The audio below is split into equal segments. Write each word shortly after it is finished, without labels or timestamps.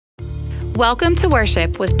Welcome to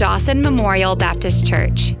worship with Dawson Memorial Baptist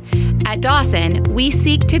Church. At Dawson, we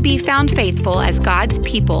seek to be found faithful as God's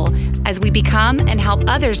people as we become and help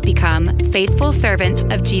others become faithful servants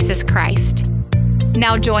of Jesus Christ.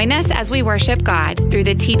 Now join us as we worship God through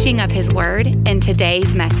the teaching of His Word in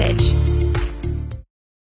today's message.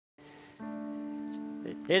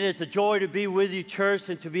 It is a joy to be with you, church,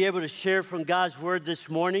 and to be able to share from God's Word this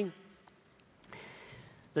morning.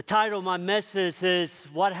 The title of my message is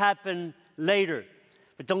What Happened Later.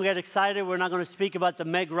 But don't get excited, we're not going to speak about the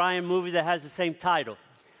Meg Ryan movie that has the same title.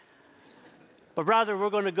 But rather, we're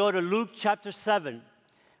going to go to Luke chapter 7.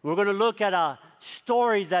 We're going to look at a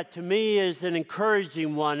story that to me is an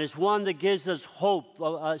encouraging one. It's one that gives us hope,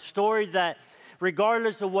 a story that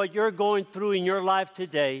regardless of what you're going through in your life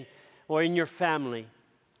today or in your family,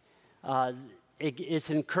 it's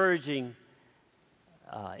encouraging.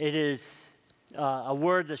 It is a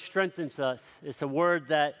word that strengthens us. It's a word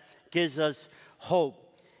that gives us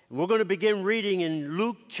hope. We're going to begin reading in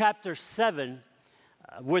Luke chapter 7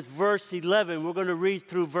 with verse 11. We're going to read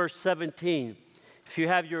through verse 17. If you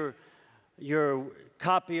have your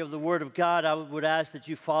copy of the Word of God, I would ask that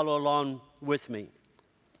you follow along with me.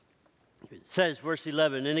 It says, verse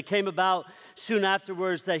 11, "And it came about soon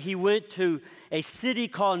afterwards that he went to a city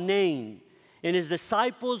called Nain, and his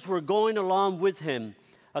disciples were going along with him,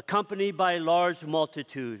 accompanied by a large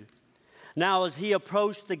multitude. Now as he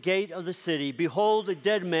approached the gate of the city, behold, a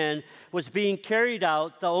dead man was being carried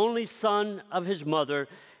out, the only son of his mother,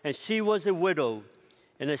 and she was a widow,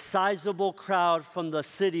 and a sizable crowd from the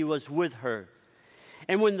city was with her.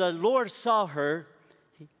 And when the Lord saw her,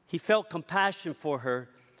 he felt compassion for her,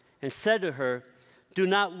 and said to her, 'Do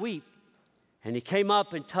not weep.' And he came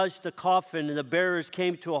up and touched the coffin, and the bearers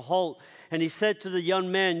came to a halt. And he said to the young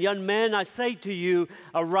man, 'Young man, I say to you,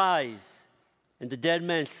 arise.' And the dead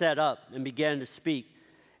man sat up and began to speak.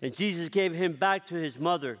 And Jesus gave him back to his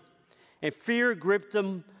mother. And fear gripped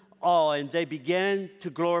them all, and they began to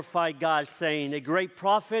glorify God, saying, 'A great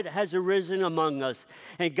prophet has arisen among us,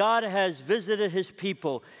 and God has visited his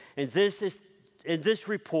people.' And this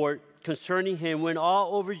report concerning him went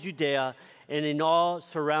all over Judea and in all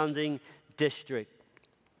surrounding district."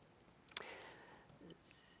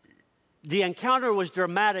 The encounter was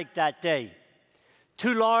dramatic that day.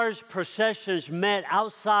 Two large processions met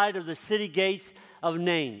outside of the city gates of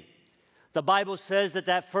Nain. The Bible says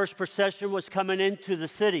that first procession was coming into the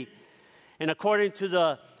city. And according to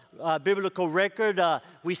the biblical record,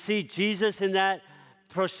 we see Jesus in that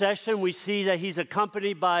procession. We see that he's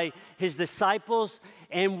accompanied by his disciples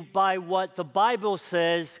and by what the Bible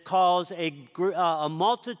says calls a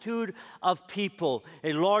multitude of people,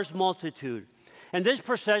 a large multitude. And this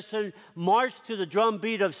procession marched to the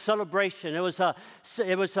drumbeat of celebration. It was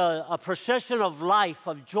a procession of life,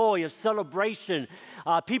 of joy, of celebration.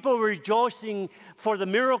 People were rejoicing for the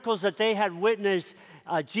miracles that they had witnessed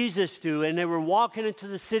Jesus do. And they were walking into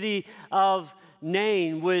the city of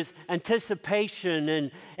Nain with anticipation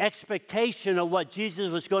and expectation of what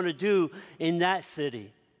Jesus was going to do in that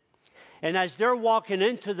city. And as they're walking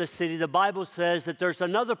into the city, the Bible says that there's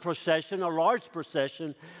another procession, a large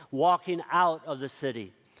procession, walking out of the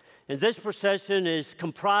city. And this procession is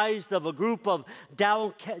comprised of a group of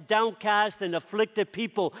downcast and afflicted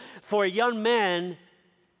people. For a young man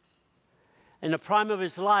in the prime of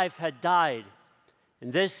his life had died.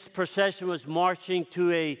 And this procession was marching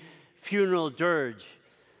to a funeral dirge.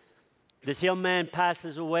 This young man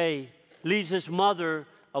passes away, leaves his mother,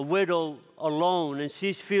 a widow, alone, and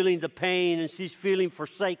she's feeling the pain and she's feeling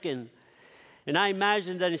forsaken. And I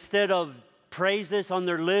imagine that instead of praises on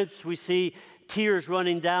their lips, we see tears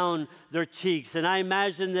running down their cheeks. And I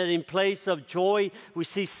imagine that in place of joy, we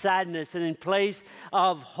see sadness. And in place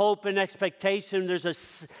of hope and expectation,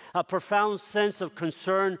 there's a profound sense of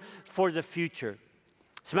concern for the future.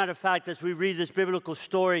 As a matter of fact, as we read this biblical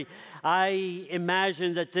story, I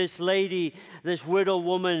imagine that this lady, this widow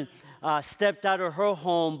woman, stepped out of her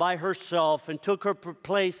home by herself and took her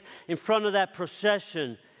place in front of that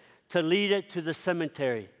procession to lead it to the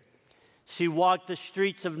cemetery. She walked the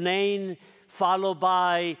streets of Nain, followed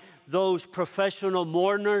by those professional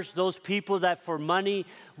mourners, those people that for money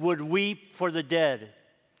would weep for the dead.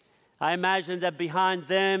 I imagine that behind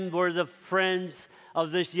them were the friends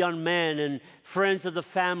of this young man and friends of the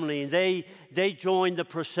family. And they joined the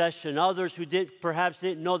procession. Others who perhaps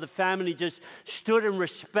didn't know the family just stood in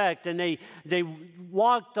respect, and they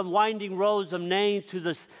walked the winding roads of Nain to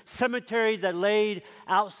the cemetery that laid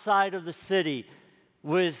outside of the city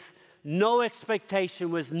with no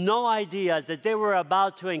expectation, with no idea that they were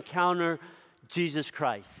about to encounter Jesus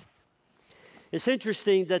Christ. It's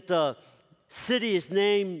interesting that the city is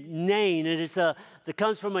named Nain. It is that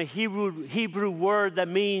comes from a Hebrew word that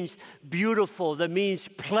means beautiful, that means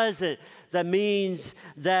pleasant, that means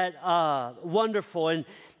that wonderful. And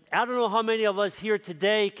I don't know how many of us here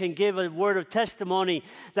today can give a word of testimony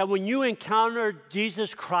that when you encounter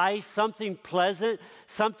Jesus Christ, something pleasant,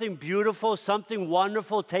 something beautiful, something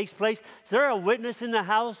wonderful takes place. Is there a witness in the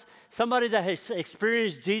house? Somebody that has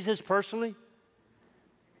experienced Jesus personally?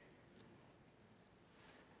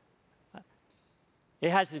 It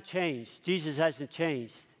hasn't changed. Jesus hasn't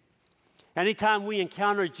changed. Anytime we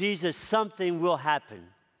encounter Jesus, something will happen.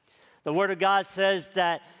 The Word of God says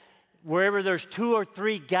that wherever there's 2 or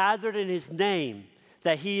 3 gathered in His name,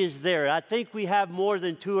 that He is there. I think we have more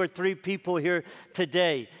than 2 or 3 people here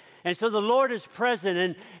today. And so the Lord is present,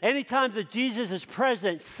 and anytime that Jesus is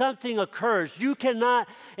present, something occurs. You cannot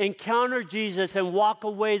encounter Jesus and walk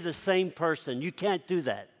away the same person. You can't do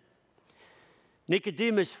that.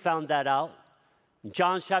 Nicodemus found that out. In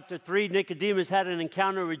John chapter 3, Nicodemus had an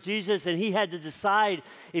encounter with Jesus, and he had to decide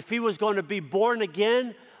if he was going to be born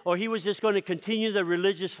again or he was just going to continue the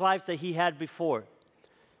religious life that he had before.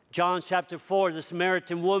 John chapter 4, the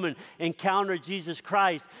Samaritan woman encountered Jesus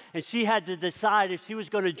Christ, and she had to decide if she was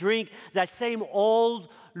going to drink that same old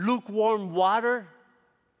lukewarm water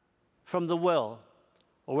from the well,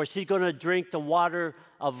 or was she going to drink the water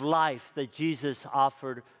of life that Jesus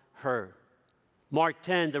offered her. Mark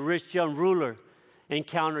 10, the rich young ruler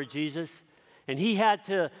encountered Jesus, and he had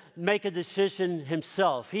to make a decision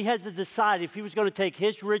himself. He had to decide if he was going to take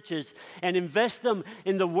his riches and invest them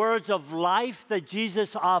in the words of life that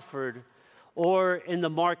Jesus offered or in the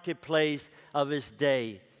marketplace of his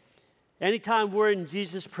day. Anytime we're in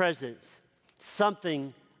Jesus' presence,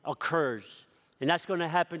 something occurs, and that's going to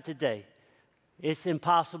happen today. It's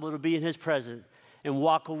impossible to be in His presence and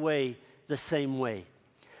walk away the same way.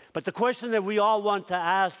 But the question that we all want to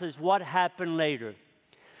ask is, what happened later?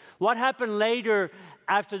 What happened later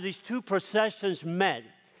after these 2 processions met?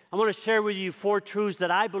 I want to share with you 4 truths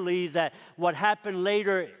that I believe that what happened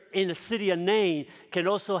later in the city of Nain can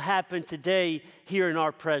also happen today here in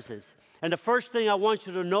our presence. And the first thing I want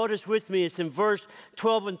you to notice with me is in verse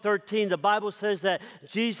 12 and 13. The Bible says that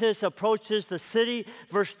Jesus approaches the city.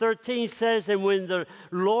 Verse 13 says, and when the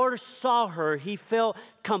Lord saw her, He felt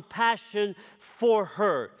compassion for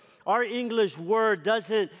her. Our English word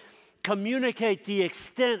doesn't communicate the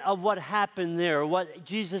extent of what happened there, what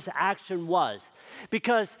Jesus' action was,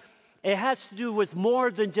 because it has to do with more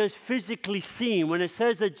than just physically seeing. When it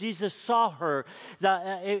says that Jesus saw her,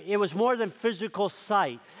 it was more than physical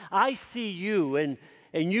sight. I see you and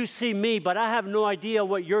you see me, but I have no idea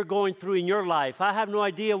what you're going through in your life. I have no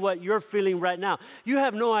idea what you're feeling right now. You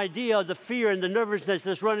have no idea of the fear and the nervousness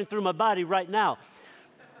that's running through my body right now.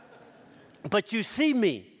 But you see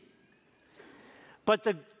me. But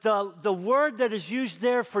the word that is used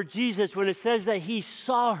there for Jesus when it says that He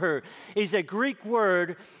saw her is a Greek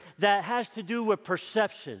word that has to do with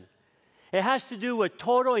perception. It has to do with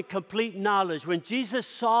total and complete knowledge. When Jesus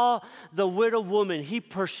saw the widow woman, He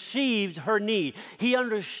perceived her need. He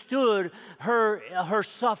understood her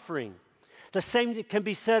suffering. The same can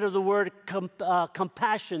be said of the word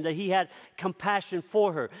compassion, that He had compassion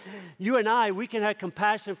for her. You and I, we can have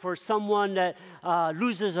compassion for someone that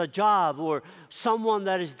loses a job or someone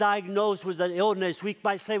that is diagnosed with an illness. We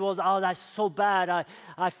might say, well, oh, that's so bad.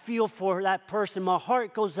 I feel for that person. My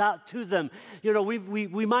heart goes out to them. You know,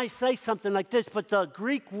 we might say something like this, but the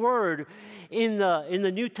Greek word in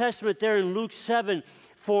the New Testament there in Luke 7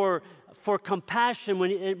 for compassion,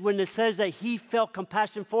 when it says that He felt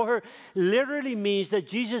compassion for her, literally means that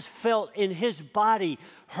Jesus felt in His body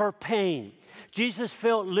her pain. Jesus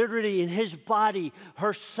felt literally in His body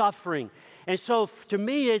her suffering. And so to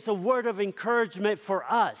me, it's a word of encouragement for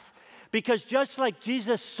us. Because just like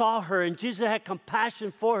Jesus saw her and Jesus had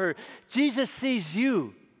compassion for her, Jesus sees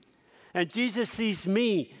you and Jesus sees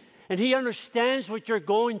me. And He understands what you're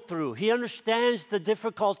going through. He understands the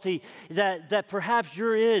difficulty that perhaps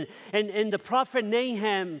you're in. And the prophet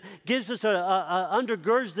Nahum gives us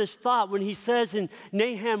undergirds this thought when he says in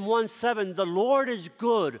Nahum 1:7, the Lord is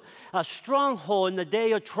good, a stronghold in the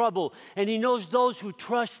day of trouble. And He knows those who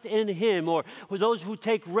trust in Him, or those who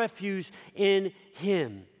take refuge in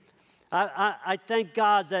Him. I thank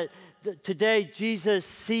God that today Jesus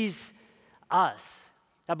sees us.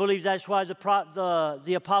 I believe that's why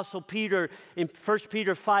the Apostle Peter in 1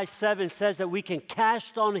 Peter 5:7 says that we can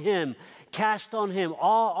cast on Him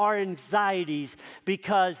all our anxieties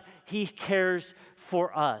because He cares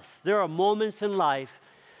for us. There are moments in life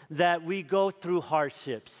that we go through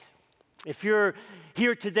hardships. If you're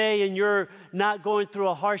here today and you're not going through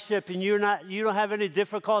a hardship and you don't have any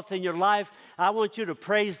difficulty in your life, I want you to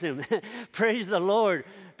praise Him. Praise the Lord.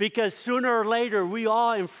 because sooner or later we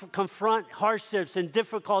all confront hardships and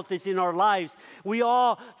difficulties in our lives. We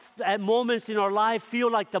all, at moments in our life, feel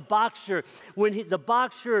like the boxer when the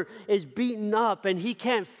boxer is beaten up and he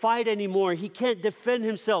can't fight anymore. He can't defend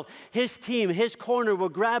himself. His team, his corner will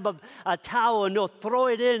grab a towel and they'll throw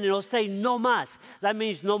it in and they'll say, no más. That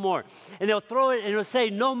means no more. And they'll throw it and they'll say,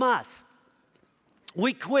 no más.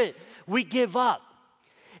 We quit. We give up.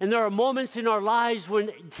 And there are moments in our lives when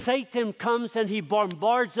Satan comes and he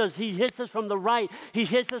bombards us. He hits us from the right. He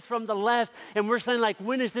hits us from the left. And we're saying, like,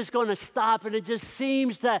 when is this going to stop? And it just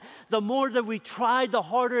seems that the more that we try, the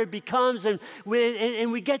harder it becomes. And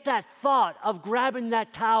we get that thought of grabbing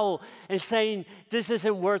that towel and saying, this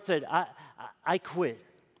isn't worth it. I quit.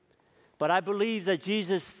 But I believe that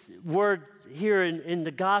Jesus' word here in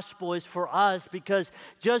the gospel is for us, because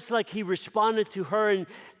just like he responded to her and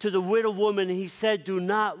to the widow woman, he said, do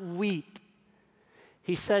not weep.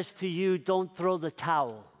 He says to you, don't throw the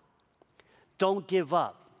towel. Don't give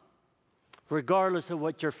up, regardless of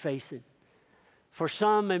what you're facing. For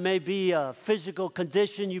some, it may be a physical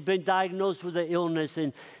condition. You've been diagnosed with an illness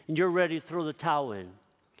and you're ready to throw the towel in.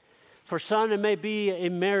 For some, it may be a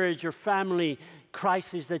marriage or family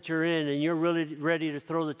crisis that you're in and you're really ready to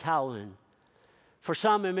throw the towel in. For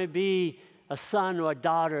some, it may be a son or a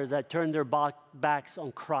daughter that turned their backs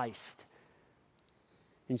on Christ.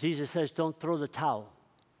 And Jesus says, don't throw the towel.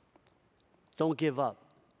 Don't give up.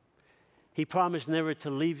 He promised never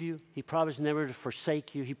to leave you. He promised never to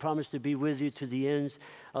forsake you. He promised to be with you to the ends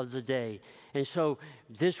of the day. And so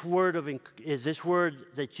this word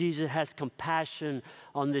that Jesus has compassion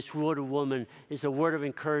on this widow woman is a word of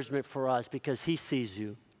encouragement for us, because he sees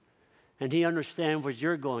you. And he understands what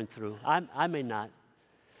you're going through. I may not.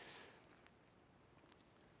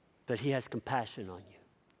 But he has compassion on you.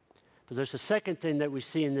 But there's a second thing that we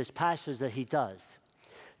see in this passage that he does.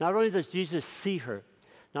 Not only does Jesus see her,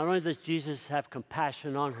 not only does Jesus have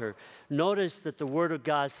compassion on her, notice that the word of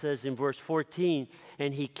God says in verse 14,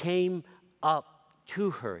 and he came up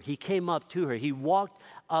to her. He came up to her. He walked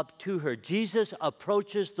up to her. Jesus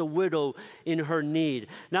approaches the widow in her need.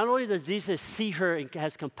 Not only does Jesus see her and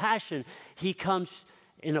has compassion, he comes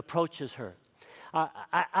and approaches her.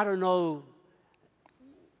 I don't know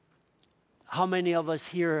how many of us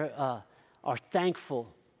here are thankful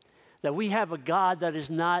that we have a God that is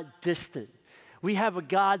not distant. We have a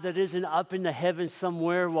God that isn't up in the heavens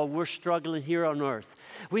somewhere while we're struggling here on earth.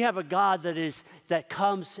 We have a God that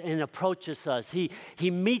comes and approaches us. He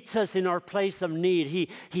meets us in our place of need.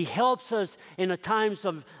 He helps us in the times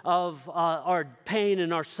of our pain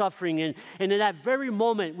and our suffering. And in that very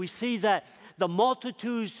moment, we see that the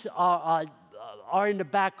multitudes are in the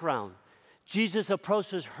background. Jesus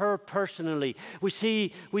approaches her personally. We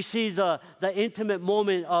see the intimate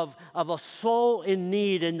moment of a soul in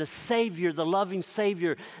need and the Savior, the loving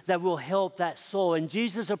Savior that will help that soul. And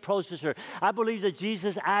Jesus approaches her. I believe that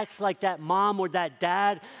Jesus acts like that mom or that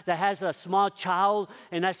dad that has a small child,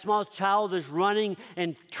 and that small child is running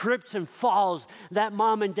and trips and falls. That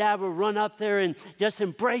mom and dad will run up there and just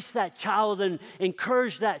embrace that child and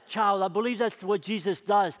encourage that child. I believe that's what Jesus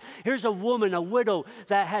does. Here's a woman, a widow,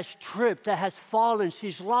 that has tripped, that has fallen.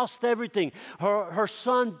 She's lost everything. Her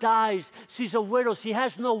son dies. She's a widow. She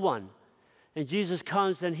has no one. And Jesus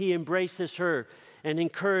comes and he embraces her and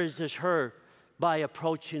encourages her by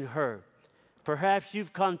approaching her. Perhaps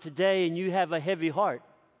you've come today and you have a heavy heart.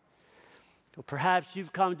 Or perhaps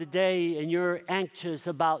you've come today and you're anxious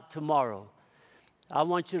about tomorrow. I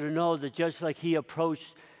want you to know that just like he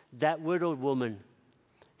approached that widowed woman,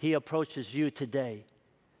 he approaches you today.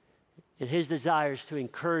 And his desire is to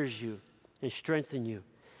encourage you and strengthen you.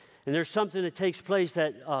 And there's something that takes place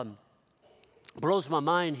that blows my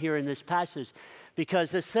mind here in this passage,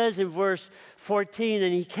 because it says in verse 14,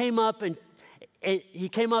 and he came up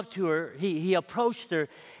to her, he approached her,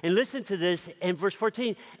 and listen to this in verse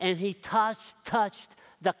 14, and he touched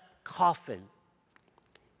the coffin.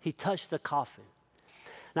 He touched the coffin.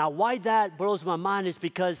 Now, why that blows my mind is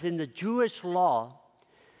because in the Jewish law,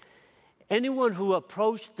 anyone who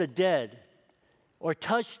approached the dead or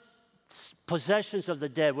touched possessions of the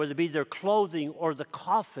dead, whether it be their clothing or the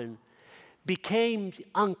coffin, became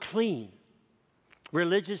unclean,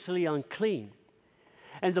 religiously unclean.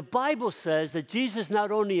 And the Bible says that Jesus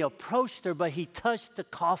not only approached her, but he touched the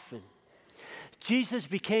coffin. Jesus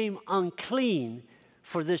became unclean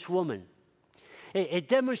for this woman. It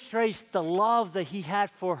demonstrates the love that he had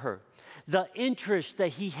for her, the interest that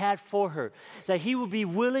he had for her, that he would be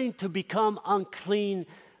willing to become unclean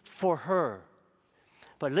for her.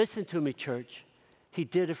 But listen to me, church. He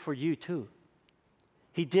did it for you too.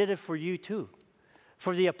 He did it for you too.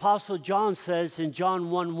 For the Apostle John says in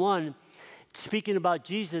John 1:1, speaking about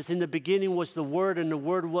Jesus, in the beginning was the Word, and the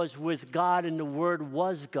Word was with God, and the Word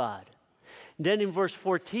was God. Then in verse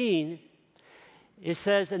 14, it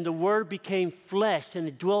says, and the Word became flesh, and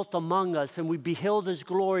it dwelt among us, and we beheld His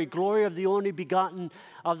glory, glory of the only begotten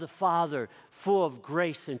of the Father, full of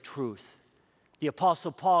grace and truth. The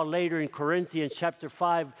Apostle Paul later in Corinthians chapter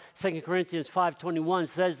 5, 2 Corinthians 5:21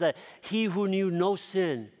 says that He who knew no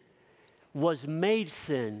sin was made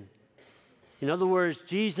sin. In other words,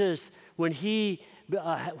 Jesus, when He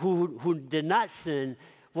who did not sin,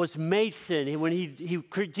 was made sin. When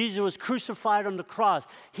Jesus was crucified on the cross,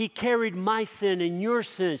 He carried my sin and your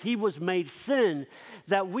sins. He was made sin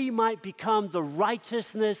that we might become the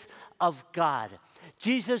righteousness of God.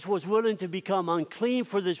 Jesus was willing to become unclean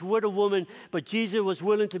for this widow woman, but Jesus was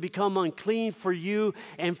willing to become unclean for you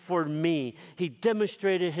and for me. He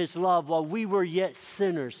demonstrated His love while we were yet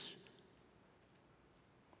sinners.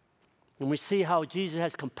 And we see how Jesus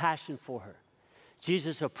has compassion for her.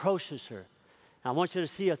 Jesus approaches her. I want you to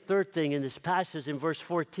see a third thing in this passage in verse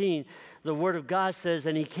 14. The Word of God says,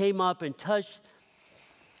 and He came up and touched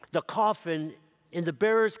the coffin, and the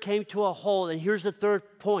bearers came to a halt. And here's the third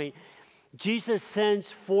point. Jesus sends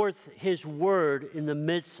forth His word in the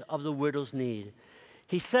midst of the widow's need.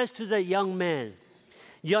 He says to the young man,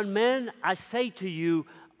 I say to you,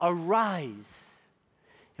 arise.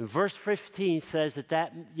 And verse 15 says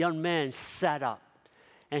that young man sat up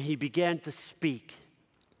and he began to speak.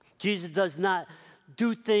 Jesus does not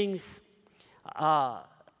do things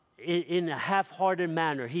in a half-hearted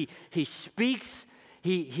manner. He speaks,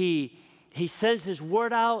 he sends His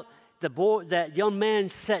word out. That young man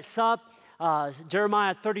sets up.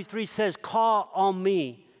 Jeremiah 33 says, call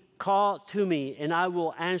to me, and I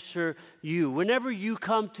will answer you. Whenever you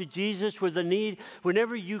come to Jesus with a need,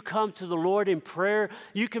 whenever you come to the Lord in prayer,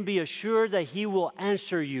 you can be assured that He will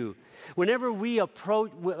answer you. Whenever we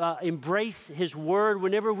embrace His word,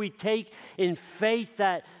 whenever we take in faith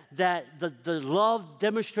that the love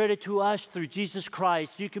demonstrated to us through Jesus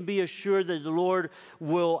Christ, you can be assured that the Lord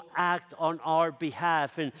will act on our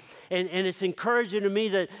behalf. And it's encouraging to me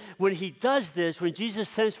that when He does this, when Jesus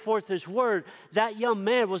sends forth His word, that young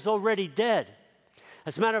man was already dead.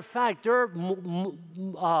 As a matter of fact, they're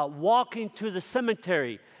walking to the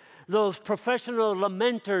cemetery. Those professional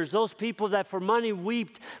lamenters, those people that for money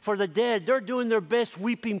weep for the dead, they're doing their best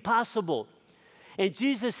weeping possible. And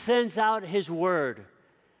Jesus sends out His word.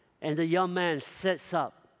 And the young man sits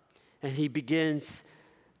up and he begins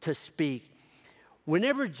to speak.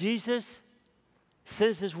 Whenever Jesus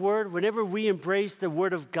sends His word, whenever we embrace the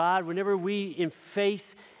word of God, whenever we in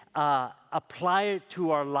faith apply it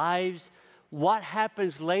to our lives, what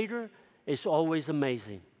happens later is always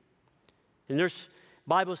amazing. And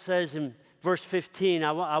Bible says in verse 15,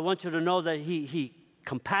 I want you to know that he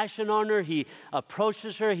compassion on her, He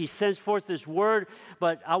approaches her, He sends forth His word.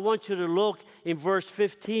 But I want you to look in verse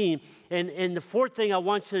 15. And the fourth thing I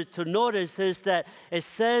want you to notice is that it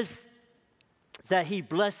says that He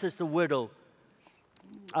blesses the widow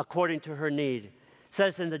according to her need. It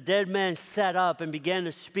says, and the dead man sat up and began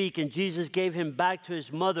to speak, and Jesus gave him back to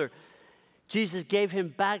his mother. Jesus gave him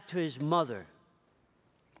back to his mother.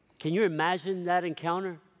 Can you imagine that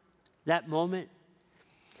encounter, that moment?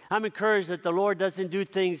 I'm encouraged that the Lord doesn't do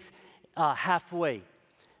things halfway.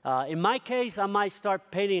 In my case, I might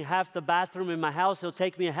start painting half the bathroom in my house. It'll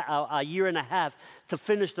take me a year and a half to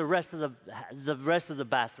finish the rest of the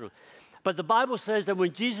bathroom. But the Bible says that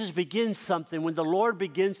when Jesus begins something, when the Lord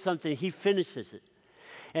begins something, He finishes it.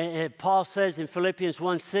 And Paul says in Philippians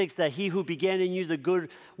 1:6 that He who began in you the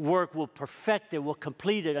good work will perfect it, will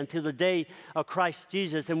complete it until the day of Christ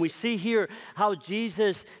Jesus. And we see here how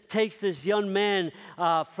Jesus takes this young man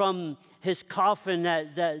from his coffin,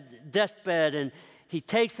 that deathbed, and He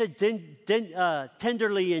takes it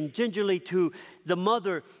tenderly and gingerly to the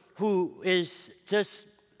mother who is just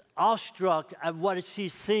awestruck at what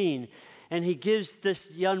she's seen. And He gives this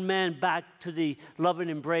young man back to the loving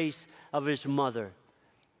embrace of his mother.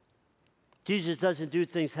 Jesus doesn't do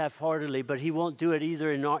things half-heartedly, but He won't do it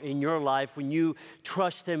either in your life. When you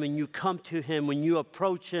trust Him and you come to Him, when you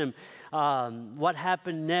approach Him, what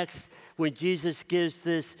happened next when Jesus gives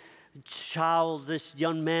this child, this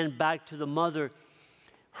young man back to the mother?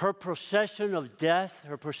 Her procession of death,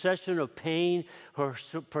 her procession of pain, her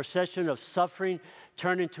procession of suffering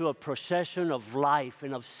turned into a procession of life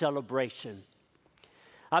and of celebration.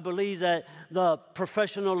 I believe that the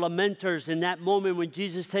professional lamenters in that moment when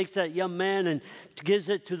Jesus takes that young man and gives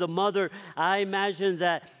it to the mother, I imagine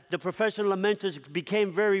that the professional lamenters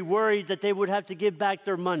became very worried that they would have to give back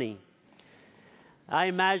their money. I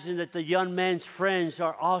imagine that the young man's friends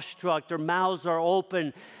are awestruck, their mouths are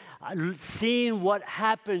open. seeing what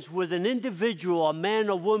happens with an individual, a man,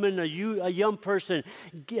 a woman, a young person,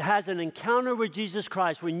 has an encounter with Jesus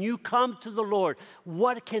Christ. When you come to the Lord,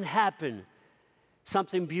 what can happen?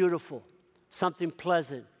 Something beautiful, something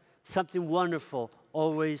pleasant, something wonderful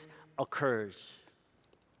always occurs.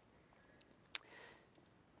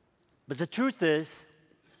 But the truth is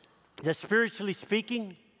that spiritually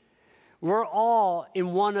speaking, we're all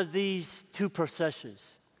in one of these two processions.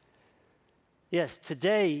 Yes,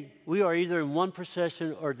 today we are either in one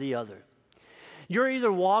procession or the other. You're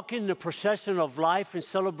either walking the procession of life and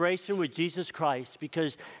celebration with Jesus Christ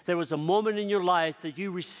because there was a moment in your life that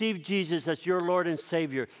you received Jesus as your Lord and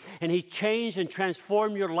Savior, and He changed and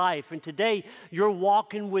transformed your life. And today you're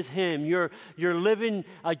walking with Him. You're living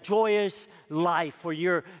a joyous life, or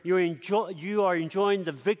you are enjoying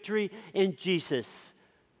the victory in Jesus.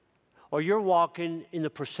 Or you're walking in the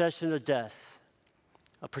procession of death,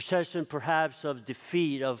 a procession perhaps of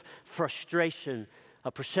defeat, of frustration,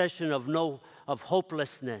 a procession of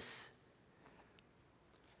hopelessness.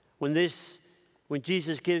 When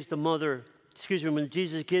Jesus gives the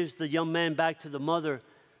young man back to the mother,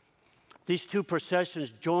 these two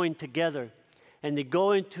processions join together, and they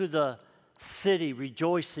go into the city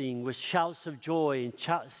rejoicing with shouts of joy and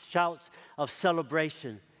shouts of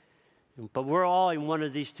celebration. But we're all in one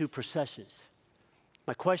of these two processions.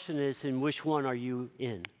 My question is, in which one are you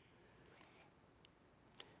in?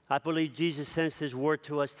 I believe Jesus sends His word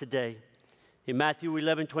to us today. In Matthew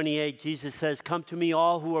 11:28, Jesus says, "Come to me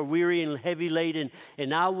all who are weary and heavy laden,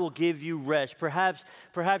 and I will give you rest."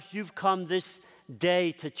 Perhaps you've come this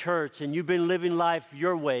day to church and you've been living life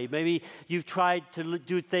your way. Maybe you've tried to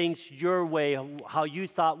do things your way, how you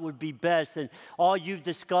thought would be best, and all you've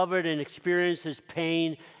discovered and experienced is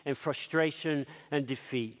pain and frustration and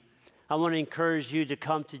defeat. I want to encourage you to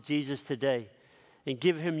come to Jesus today and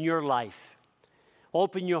give Him your life.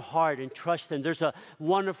 Open your heart and trust Him. There's a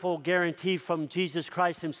wonderful guarantee from Jesus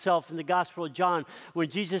Christ Himself in the Gospel of John when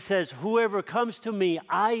Jesus says, "Whoever comes to me,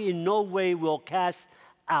 I in no way will cast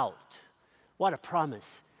out." What a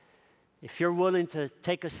promise. If you're willing to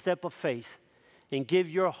take a step of faith and give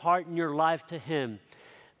your heart and your life to Him,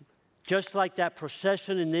 just like that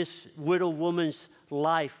procession in this widow woman's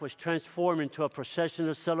life was transformed into a procession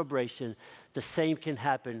of celebration, the same can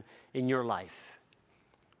happen in your life.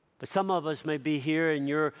 But some of us may be here and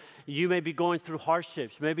you may be going through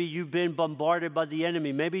hardships. Maybe you've been bombarded by the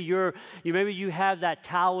enemy. Maybe you have that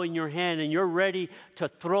towel in your hand and you're ready to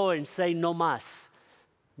throw it and say no más,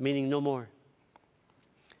 meaning no more.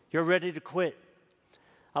 You're ready to quit.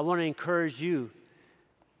 I want to encourage you,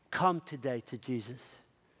 come today to Jesus.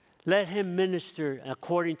 Let Him minister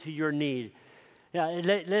according to your need.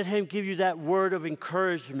 Let Him give you that word of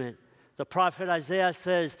encouragement. The prophet Isaiah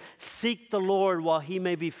says, "Seek the Lord while He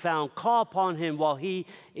may be found. Call upon Him while He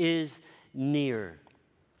is near."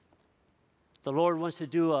 The Lord wants to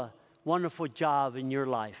do a wonderful job in your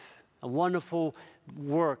life, a wonderful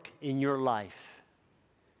work in your life.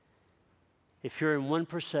 If you're in one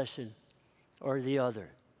procession or the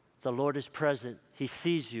other, the Lord is present. He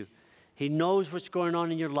sees you. He knows what's going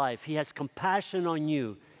on in your life. He has compassion on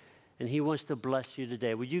you, and He wants to bless you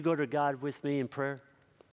today. Would you go to God with me in prayer?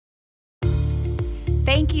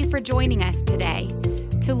 Thank you for joining us today.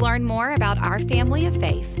 To learn more about our family of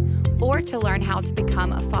faith or to learn how to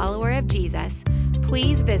become a follower of Jesus,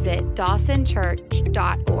 please visit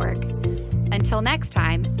dawsonchurch.org. Until next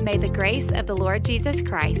time, may the grace of the Lord Jesus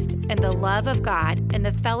Christ and the love of God and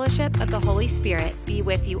the fellowship of the Holy Spirit be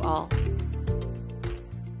with you all.